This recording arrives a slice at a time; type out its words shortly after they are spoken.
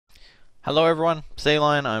Hello everyone,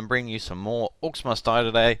 Sealine. I'm bringing you some more Orcs Must Die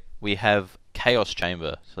today. We have Chaos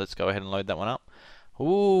Chamber, so let's go ahead and load that one up.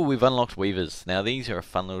 Ooh, we've unlocked Weavers. Now these are a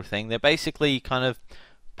fun little thing. They're basically kind of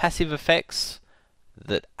passive effects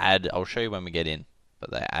that add, I'll show you when we get in,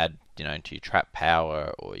 but they add, to your trap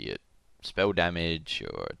power or your spell damage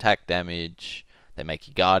or attack damage. They make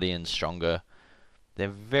your guardians stronger. They're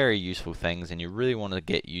very useful things and you really want to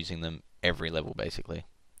get using them every level basically.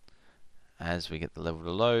 As we get the level to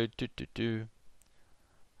load, there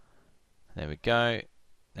we go.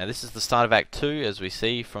 Now this is the start of Act 2 as we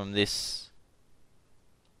see from this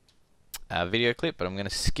video clip, but I'm going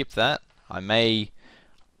to skip that. I may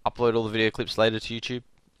upload all the video clips later to YouTube.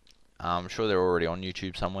 I'm sure they're already on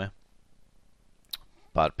YouTube somewhere.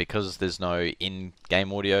 But because there's no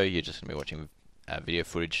in-game audio, you're just going to be watching video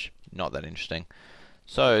footage. Not that interesting.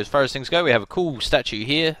 So as far as things go, we have a cool statue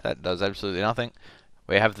here that does absolutely nothing.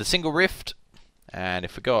 We have the single rift, and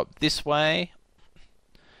if we go up this way,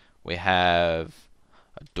 we have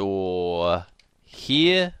a door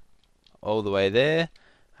here, all the way there,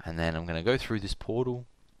 and then I'm going to go through this portal.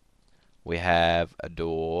 We have a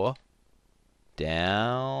door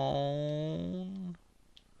down.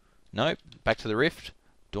 Nope, back to the rift.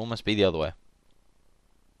 Door must be the other way.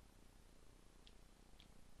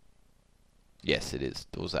 Yes, it is.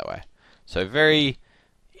 Door's that way. So very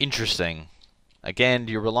interesting. Again,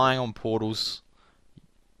 you're relying on portals.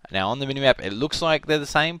 Now on the minimap, it looks like they're the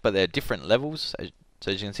same, but they're different levels. So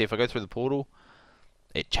as you can see, if I go through the portal,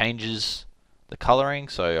 it changes the coloring.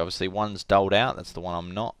 So obviously one's dulled out. That's the one I'm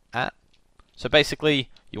not at. So basically,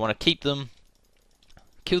 you want to keep them,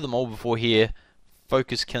 kill them all before here,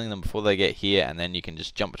 focus killing them before they get here, and then you can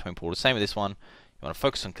just jump between portals. Same with this one. You want to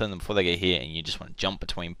focus on killing them before they get here, and you just want to jump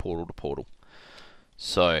between portal to portal.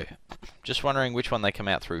 So, just wondering which one they come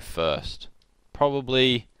out through first.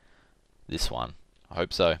 Probably this one. I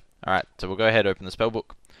hope so. Alright, so we'll go ahead and open the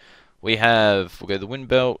spellbook. We'll go the Wind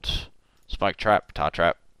Belt, Spike Trap, Tar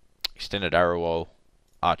Trap, Extended Arrow Wall,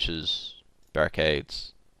 Archers,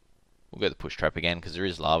 Barricades. We'll go the Push Trap again because there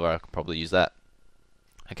is lava. I can probably use that.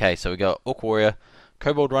 Okay, so we got Orc Warrior,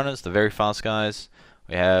 Kobold Runners, the very fast guys.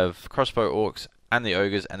 We have Crossbow Orcs and the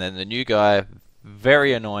Ogres, and then the new guy,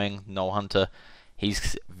 very annoying, Null Hunter.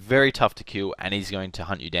 He's very tough to kill and he's going to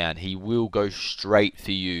hunt you down. He will go straight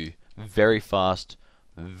for you. Very fast,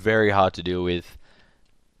 very hard to deal with.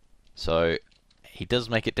 So he does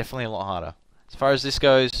make it definitely a lot harder. As far as this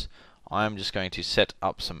goes, I'm just going to set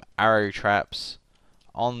up some arrow traps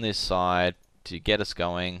on this side to get us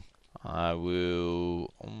going. I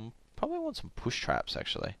will probably want some push traps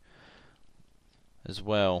actually as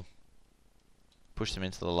well. Push them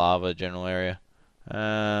into the lava general area.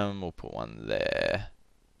 We'll put one there.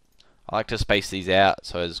 I like to space these out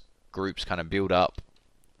so as groups kind of build up.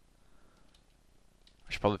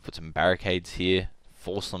 I should probably put some barricades here,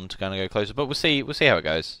 force them to kind of go closer, but we'll see how it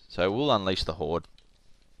goes. So we'll unleash the horde.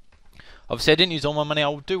 Obviously I didn't use all my money.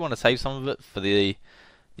 I do want to save some of it for the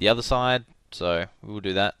other side, so we will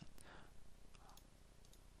do that.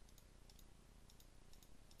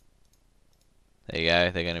 There you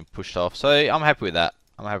go, they're getting pushed off. So I'm happy with that.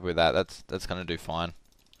 I'm happy with that. That's going to do fine.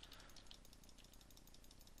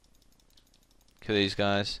 Kill these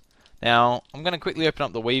guys. Now, I'm going to quickly open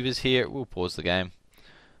up the Weavers here. We'll pause the game.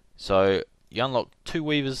 So, you unlock 2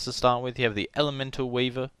 Weavers to start with. You have the Elemental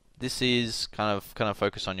Weaver. This is kind of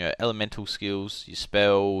focused on your elemental skills, your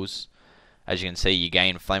spells. As you can see, you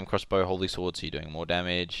gain Flame Crossbow, Holy Sword, so you're doing more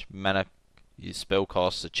damage. Mana, your spell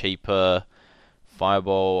costs are cheaper.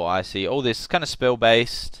 Fireball, Icy, all this kind of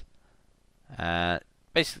spell-based.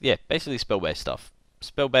 Basically spell-based stuff.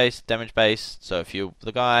 Spell-based, damage-based, so if you're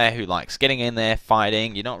the guy who likes getting in there,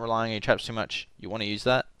 fighting, you're not relying on your traps too much, you want to use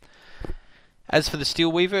that. As for the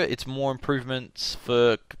Steel Weaver, it's more improvements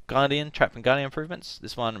for Guardian, Trap and Guardian improvements.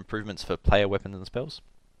 This one, improvements for player weapons and spells.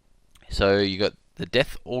 So you got the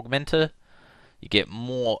Death Augmenter, you get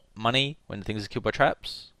more money when things are killed by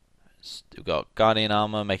traps. You've got Guardian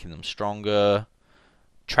Armor, making them stronger.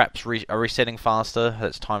 Traps are resetting faster,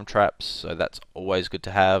 that's time traps, so that's always good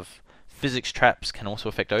to have. Physics traps can also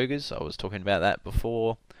affect ogres, I was talking about that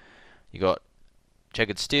before. You got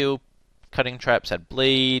Jagged Steel, cutting traps add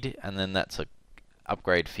bleed, and then that's a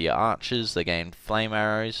upgrade for your archers. They gain flame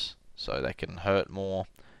arrows, so they can hurt more.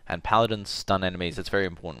 And paladins stun enemies, that's very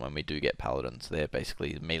important when we do get paladins. They're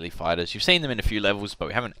basically melee fighters. You've seen them in a few levels, but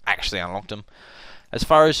we haven't actually unlocked them. As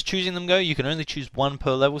far as choosing them go, you can only choose one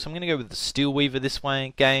per level, so I'm going to go with the Steel Weaver this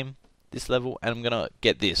level, and I'm going to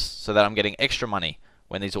get this, so that I'm getting extra money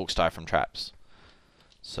when these orcs die from traps.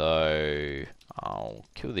 So, I'll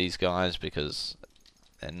kill these guys because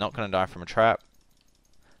they're not going to die from a trap.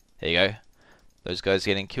 There you go. Those guys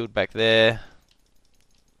getting killed back there.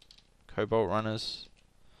 Cobalt runners.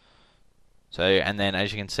 So, and then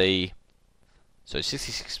as you can see, so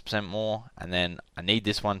 66% more, and then I need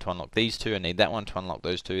this one to unlock these two, I need that one to unlock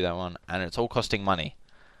those two, that one, and it's all costing money.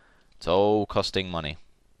 It's all costing money.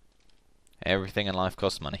 Everything in life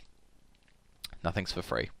costs money. Nothing's for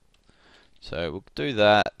free. So we'll do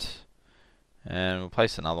that, and we'll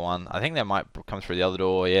place another one. I think they might come through the other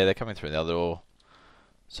door. Yeah, they're coming through the other door.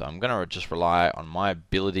 So I'm going to just rely on my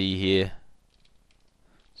ability here.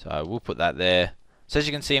 So I will put that there. So as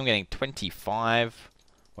you can see, I'm getting 25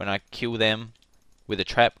 when I kill them with a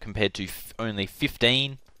trap compared to only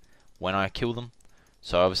 15 when I kill them.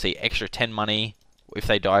 So obviously extra 10 money if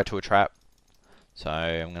they die to a trap. So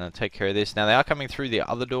I'm going to take care of this. Now they are coming through the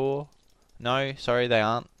other door. No, sorry, they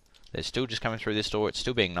aren't. They're still just coming through this door. It's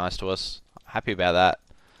still being nice to us. Happy about that.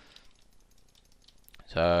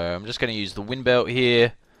 So I'm just going to use the wind belt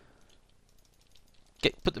here.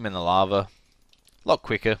 Put them in the lava. A lot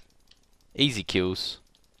quicker. Easy kills.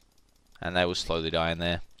 And they will slowly die in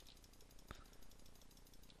there.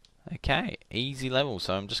 Okay, easy level.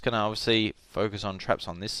 So I'm just going to obviously focus on traps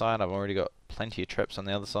on this side. I've already got plenty of traps on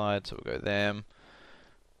the other side, so we'll go them.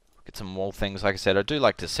 Get some wall things. Like I said, I do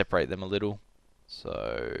like to separate them a little.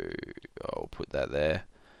 So I'll put that there.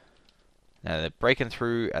 Now they're breaking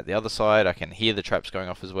through at the other side. I can hear the traps going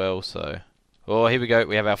off as well. So, oh, here we go.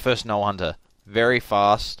 We have our first Null Hunter. Very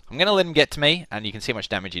fast. I'm going to let him get to me, and you can see how much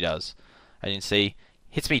damage he does. As you can see,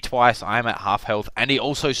 hits me twice. I am at half health, and he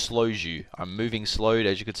also slows you. I'm moving slowed,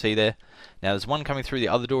 as you can see there. Now there's one coming through the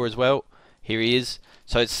other door as well. Here he is.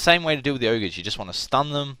 So it's the same way to deal with the ogres. You just want to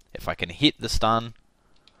stun them. If I can hit the stun,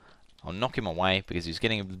 I'll knock him away because he's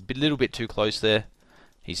getting a little bit too close there.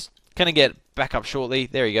 He's going to get back up shortly.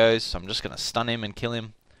 There he goes. So I'm just going to stun him and kill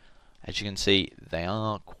him. As you can see, they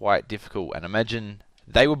are quite difficult. And imagine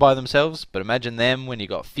they were by themselves, but imagine them when you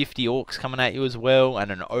got 50 orcs coming at you as well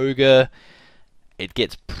and an ogre. It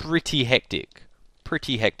gets pretty hectic.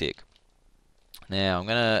 Pretty hectic. Now I'm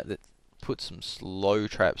going to put some slow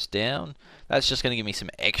traps down. That's just going to give me some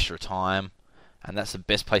extra time. And that's the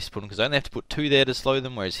best place to put them because I only have to put 2 there to slow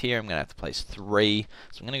them, whereas here I'm going to have to place 3.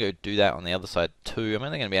 So I'm going to go do that on the other side too. I'm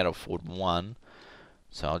only going to be able to afford 1.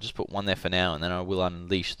 So I'll just put 1 there for now, and then I will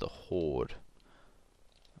unleash the horde.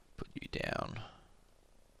 Put you down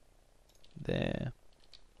there.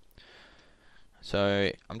 So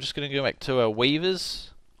I'm just going to go back to our weavers.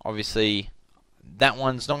 Obviously, that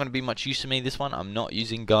one's not going to be much use to me, this one. I'm not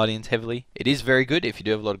using guardians heavily. It is very good if you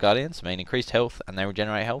do have a lot of guardians. I mean, increased health, and they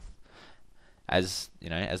regenerate health as you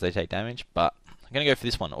know, as they take damage. But I'm going to go for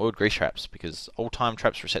this one, oiled grease traps, because all-time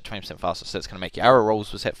traps reset 20% faster, so it's going to make your arrow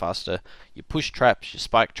rolls reset faster, your push traps, your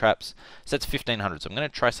spike traps. So that's 1500, so I'm going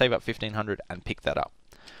to try save up 1500 and pick that up.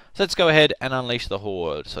 So let's go ahead and unleash the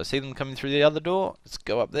horde. So I see them coming through the other door. Let's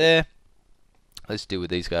go up there. Let's deal with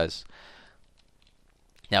these guys.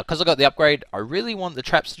 Now, because I got the upgrade, I really want the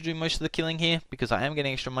traps to do most of the killing here, because I am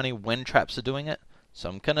getting extra money when traps are doing it. So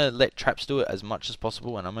I'm going to let traps do it as much as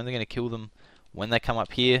possible, and I'm only going to kill them when they come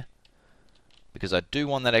up here, because I do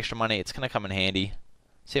want that extra money. It's going to come in handy.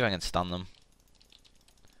 See if I can stun them.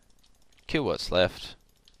 Kill what's left.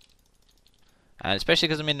 And especially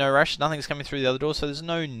because I'm in no rush, nothing's coming through the other door, so there's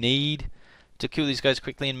no need to kill these guys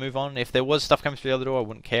quickly and move on. If there was stuff coming through the other door, I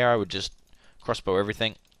wouldn't care. I would just crossbow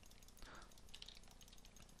everything.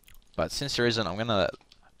 But since there isn't, I'm going to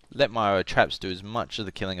let my traps do as much of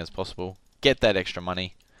the killing as possible. Get that extra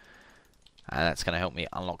money. And that's going to help me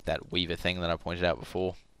unlock that weaver thing that I pointed out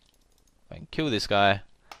before. I can kill this guy.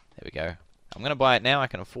 There we go. I'm going to buy it now. I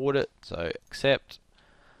can afford it. So accept.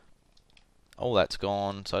 All that's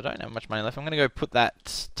gone. So I don't have much money left. I'm going to go put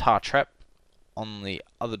that tar trap on the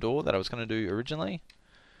other door that I was going to do originally.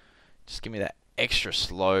 Just give me that extra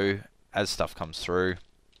slow as stuff comes through.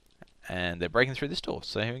 And they're breaking through this door.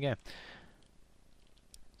 So here we go.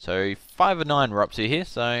 So 5 or 9 we're up to here.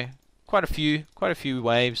 So quite a few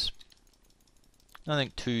waves.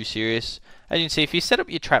 Nothing too serious. As you can see, if you set up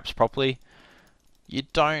your traps properly, you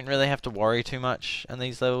don't really have to worry too much on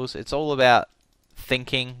these levels. It's all about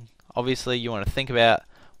thinking. Obviously, you want to think about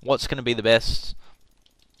what's going to be the best.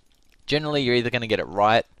 Generally, you're either going to get it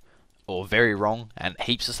right or very wrong, and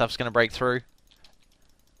heaps of stuff's going to break through.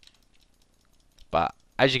 But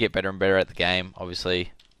as you get better and better at the game,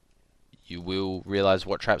 obviously, you will realize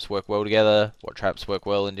what traps work well together, what traps work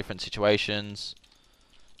well in different situations,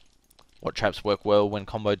 what traps work well when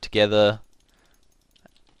comboed together.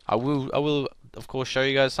 I will of course show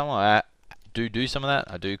you guys some. I do some of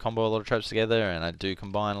that. I do combo a lot of traps together, and I do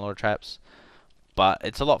combine a lot of traps. But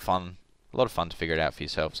it's a lot of fun to figure it out for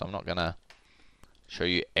yourself. So I'm not gonna show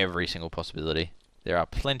you every single possibility. There are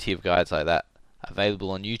plenty of guides like that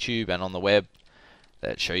available on YouTube and on the web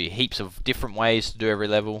that show you heaps of different ways to do every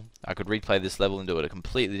level. I could replay this level and do it a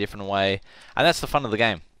completely different way, and that's the fun of the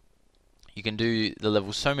game. You can do the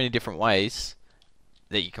level so many different ways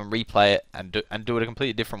that you can replay it and do it a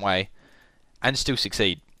completely different way and still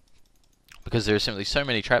succeed, because there are simply so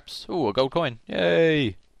many traps. Ooh, a gold coin,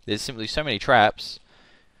 yay! There's simply so many traps.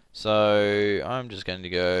 So I'm just going to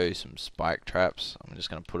go some spike traps. I'm just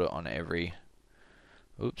going to put it on every...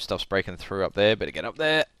 Oops, stuff's breaking through up there. Better get up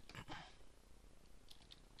there.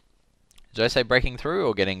 Did I say breaking through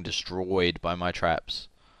or getting destroyed by my traps?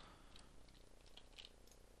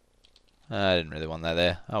 I didn't really want that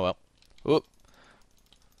there. Oh well. Whoop.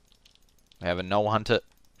 We have a Null Hunter.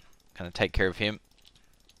 Going to take care of him.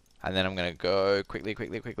 And then I'm going to go quickly.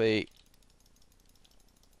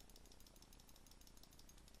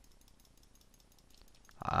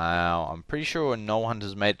 I'm pretty sure Null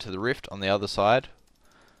Hunter's made it to the rift on the other side.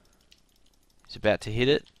 He's about to hit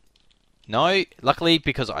it. No, luckily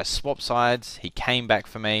because I swapped sides, he came back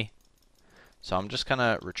for me. So I'm just going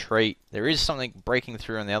to retreat. There is something breaking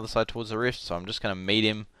through on the other side towards the rift, so I'm just going to meet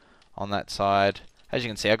him on that side. As you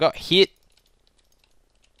can see, I got hit.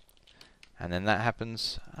 And then that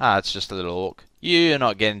happens. Ah, it's just a little orc. You're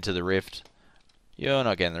not getting to the rift. You're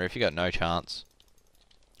not getting the rift. You got no chance.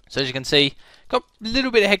 So as you can see, got a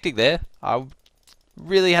little bit hectic there. I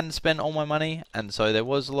really hadn't spent all my money, and so there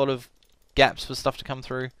was a lot of gaps for stuff to come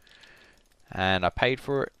through. And I paid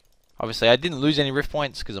for it. Obviously, I didn't lose any rift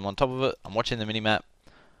points because I'm on top of it. I'm watching the minimap.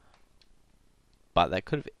 But that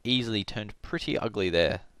could have easily turned pretty ugly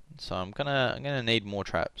there. So I'm gonna need more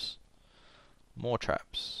traps. More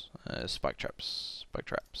traps. Spike traps. Spike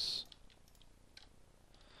traps.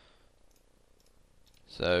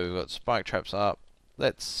 So we've got spike traps up.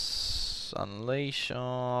 Let's unleash.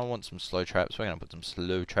 Oh, I want some slow traps. We're gonna put some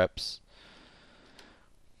slow traps.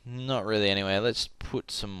 Not really anyway. Let's put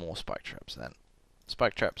some more spike traps then.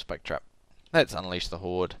 Spike trap, spike trap. Let's unleash the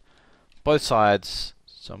horde. Both sides.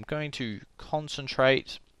 So I'm going to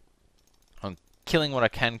concentrate on killing what I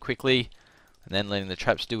can quickly, and then letting the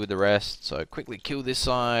traps do with the rest. So quickly kill this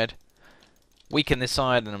side, weaken this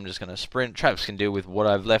side, and I'm just going to sprint. Traps can deal with what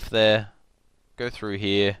I've left there. Go through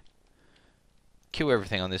here. Kill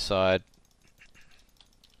everything on this side.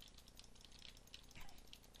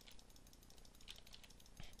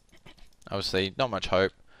 Obviously, not much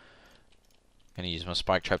hope. Going to use my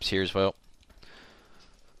spike traps here as well.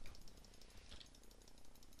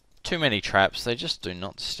 Too many traps. They just do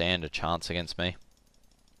not stand a chance against me.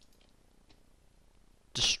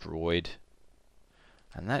 Destroyed.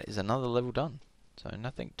 And that is another level done. So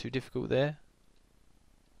nothing too difficult there.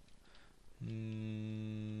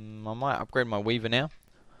 I might upgrade my Weaver now.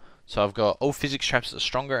 So I've got all physics traps that are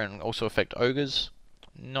stronger and also affect ogres.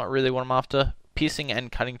 Not really what I'm after. Piercing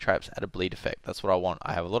and cutting traps add a bleed effect. That's what I want.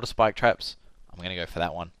 I have a lot of spike traps. I'm going to go for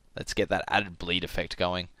that one. Let's get that added bleed effect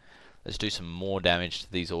going. Let's do some more damage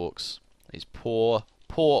to these orcs. These poor,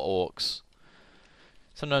 poor orcs.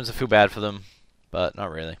 Sometimes I feel bad for them, but not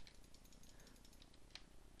really.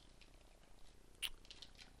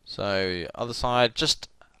 So, other side, just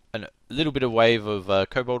a little bit of wave of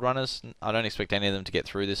kobold runners. I don't expect any of them to get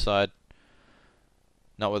through this side.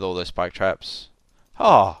 Not with all those spike traps.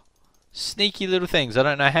 Oh, sneaky little things. I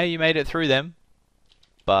don't know how you made it through them,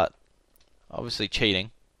 but obviously cheating.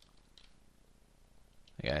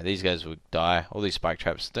 Okay, these guys would die. All these spike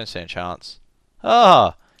traps don't stand a chance.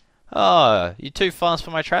 Ah! Oh, you're too fast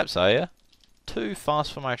for my traps, are you? Too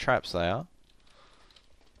fast for my traps, they are.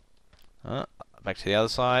 Back to the other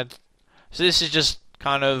side. So this is just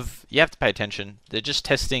kind of, you have to pay attention. They're just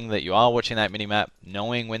testing that you are watching that minimap,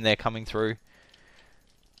 knowing when they're coming through.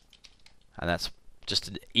 And that's just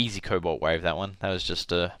an easy cobalt wave, that one. That was just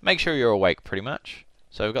to make sure you're awake, pretty much.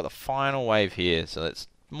 So we've got the final wave here. So that's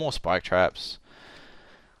more spike traps.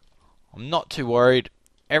 I'm not too worried.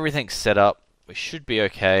 Everything's set up. We should be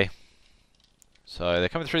okay. So they're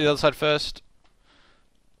coming through the other side first.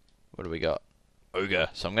 What do we got? Ogre.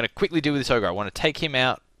 So I'm going to quickly deal with this ogre. I want to take him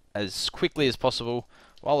out as quickly as possible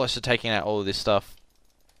while also taking out all of this stuff.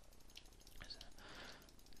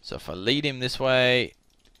 So if I lead him this way,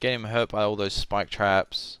 get him hurt by all those spike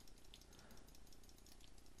traps,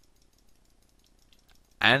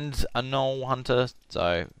 and a Null Hunter.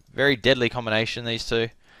 So very deadly combination, these two.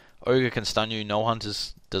 Ogre can stun you. Null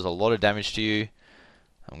Hunters does a lot of damage to you.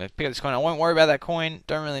 I'm going to pick up this coin. I won't worry about that coin.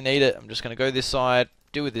 Don't really need it. I'm just going to go this side.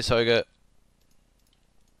 Deal with this ogre.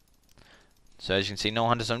 So as you can see, Null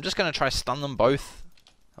Hunters. I'm just going to try stun them both.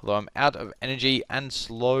 Although I'm out of energy and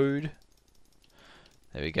slowed.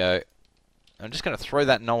 There we go. I'm just going to throw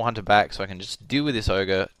that Null Hunter back so I can just deal with this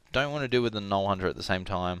ogre. Don't want to deal with the Null Hunter at the same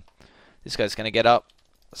time. This guy's going to get up,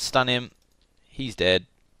 stun him. He's dead.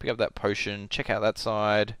 Pick up that potion. Check out that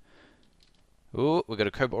side. Ooh, we've got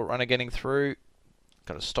a Cobalt Runner getting through.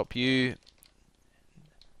 Got to stop you.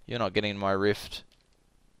 You're not getting in my rift.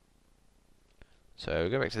 So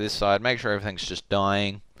go back to this side. Make sure everything's just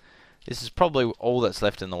dying. This is probably all that's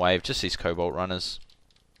left in the wave. Just these Cobalt Runners.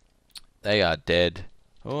 They are dead.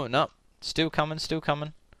 Oh, no. Still coming, still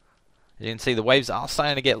coming. As you can see, the waves are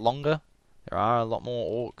starting to get longer. There are a lot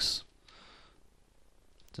more orcs.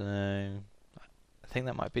 So, I think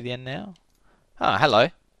that might be the end now. Ah, hello.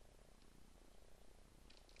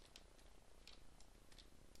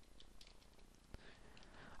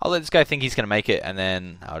 I'll let this guy think he's going to make it, and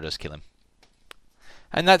then I'll just kill him.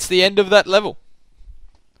 And that's the end of that level.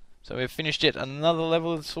 So we've finished yet another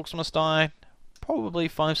level of Orcs Must Die. Probably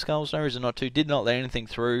 5 skulls, no reason not to. Did not let anything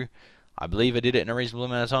through. I believe I did it in a reasonable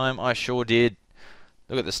amount of time. I sure did.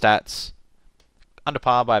 Look at the stats. Under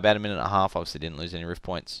par by about a minute and a half. Obviously didn't lose any rift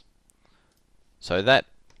points. So that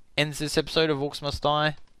ends this episode of Orcs Must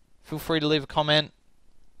Die. Feel free to leave a comment.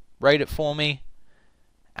 Rate it for me.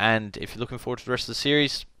 And if you're looking forward to the rest of the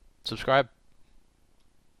series, subscribe.